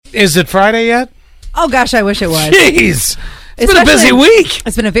Is it Friday yet? Oh, gosh, I wish it was. Jeez. It's been a busy week.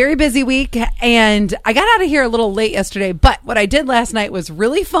 It's been a very busy week, and I got out of here a little late yesterday, but what I did last night was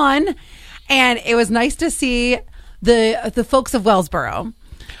really fun, and it was nice to see the folks of Wellsboro.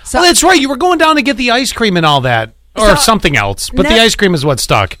 So that's right. You were going down to get the ice cream and all that, or something else, but the ice cream is what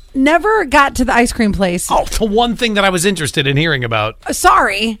stuck. Never got to the ice cream place. Oh, the one thing that I was interested in hearing about.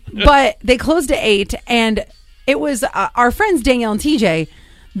 Sorry, but they closed at 8, and it was our friends Danielle and TJ.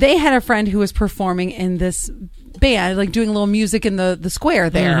 They had a friend who was performing in this band, like doing a little music in the square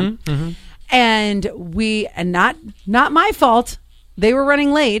there. And not my fault. They were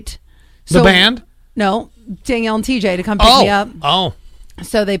running late. So, the band? No, Danielle and TJ to come pick me up. Oh.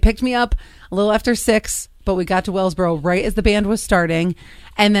 So they picked me up a little after 6, but we got to Wellsboro right as the band was starting.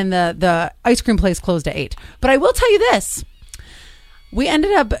 And then the ice cream place closed at 8. But I will tell you this. We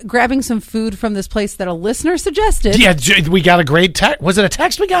ended up grabbing some food from this place that a listener suggested. Yeah, we got a great text. Was it a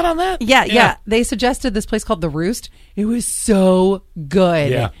text we got on that? Yeah. They suggested this place called The Roost. It was so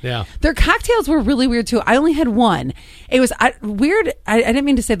good. Yeah. Their cocktails were really weird, too. I only had one. It was weird. I didn't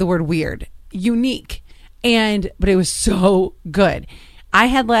mean to say the word weird. Unique. But it was so good. I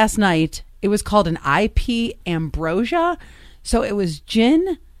had last night, it was called an IP Ambrosia. So it was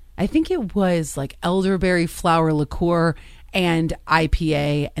gin. I think it was like elderberry flower liqueur and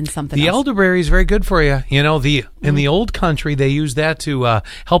IPA and something else. The elderberry is very good for you. You know, in the old country, they use that to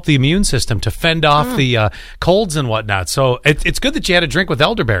help the immune system, to fend off the colds and whatnot. So it's good that you had a drink with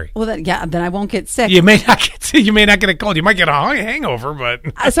elderberry. Well, then I won't get sick. You may not get a cold. You might get a hangover, but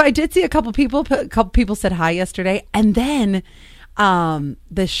so I did see a couple people said hi yesterday, and then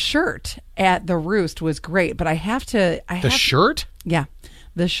the shirt at the Roost was great. But shirt? Yeah,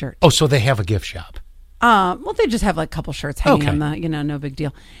 the shirt. Oh, so they have a gift shop. Well, they just have like a couple shirts hanging on the, no big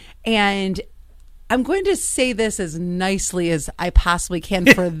deal. And I'm going to say this as nicely as I possibly can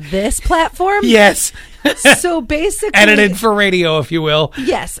for this platform. Yes. So basically, edited for radio, if you will.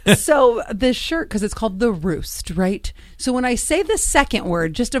 Yes. So the shirt, because it's called The Roost, right? So when I say the second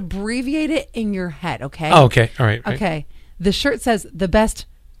word, just abbreviate it in your head, okay? Oh, okay. All right. Okay. The shirt says the best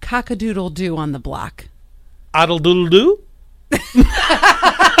cock-a-doodle-doo on the block. Oddle-doodle-doo?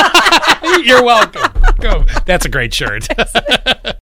 You're welcome. That's a great shirt.